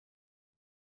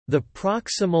The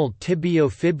proximal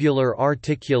tibiofibular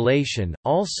articulation,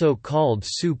 also called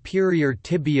superior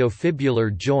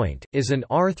tibiofibular joint, is an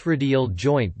arthrodial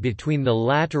joint between the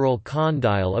lateral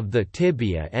condyle of the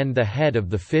tibia and the head of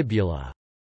the fibula.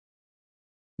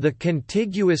 The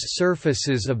contiguous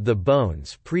surfaces of the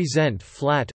bones present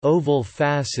flat, oval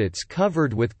facets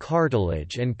covered with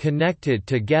cartilage and connected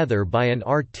together by an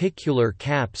articular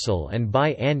capsule and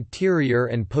by anterior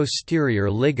and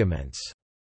posterior ligaments.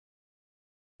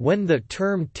 When the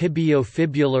term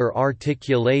tibiofibular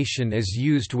articulation is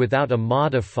used without a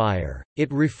modifier,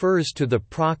 it refers to the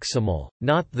proximal,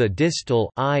 not the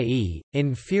distal, i.e.,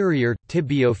 inferior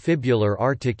tibiofibular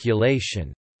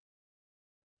articulation.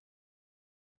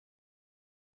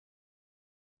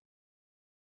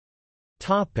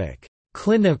 Topic: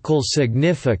 Clinical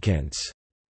significance.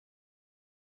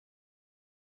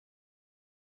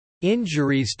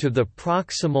 Injuries to the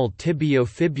proximal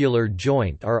tibiofibular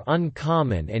joint are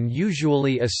uncommon and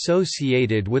usually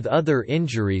associated with other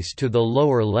injuries to the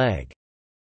lower leg.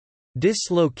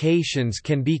 Dislocations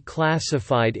can be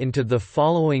classified into the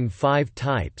following 5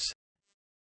 types.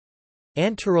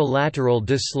 Anterolateral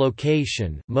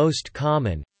dislocation, most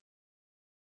common.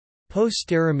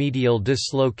 Posteromedial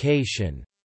dislocation.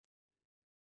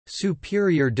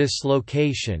 Superior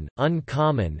dislocation,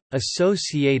 uncommon,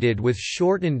 associated with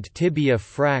shortened tibia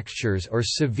fractures or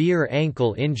severe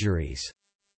ankle injuries.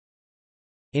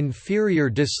 Inferior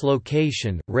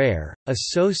dislocation, rare,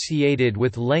 associated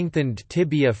with lengthened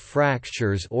tibia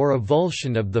fractures or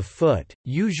avulsion of the foot,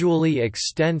 usually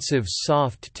extensive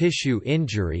soft tissue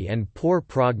injury and poor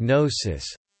prognosis.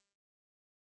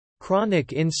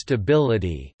 Chronic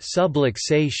instability,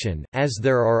 subluxation, as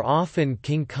there are often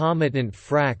concomitant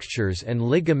fractures and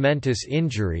ligamentous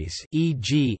injuries,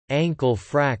 e.g., ankle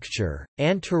fracture.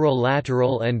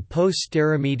 Anterolateral and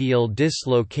posteromedial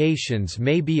dislocations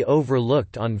may be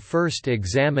overlooked on first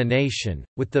examination,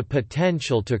 with the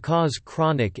potential to cause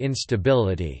chronic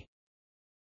instability.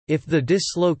 If the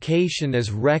dislocation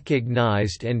is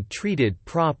recognized and treated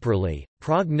properly,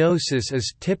 prognosis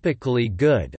is typically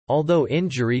good, although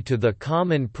injury to the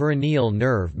common peroneal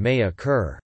nerve may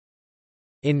occur.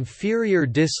 Inferior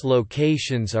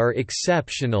dislocations are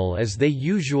exceptional as they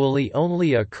usually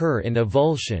only occur in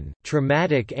avulsion,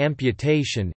 traumatic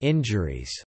amputation,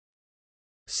 injuries.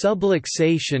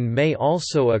 Subluxation may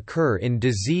also occur in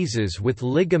diseases with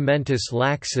ligamentous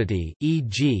laxity,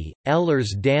 e.g.,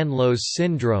 Ehlers-Danlos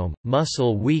syndrome,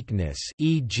 muscle weakness,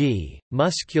 e.g.,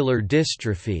 muscular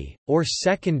dystrophy, or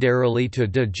secondarily to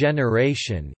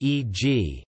degeneration,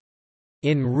 e.g.,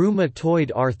 in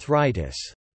rheumatoid arthritis.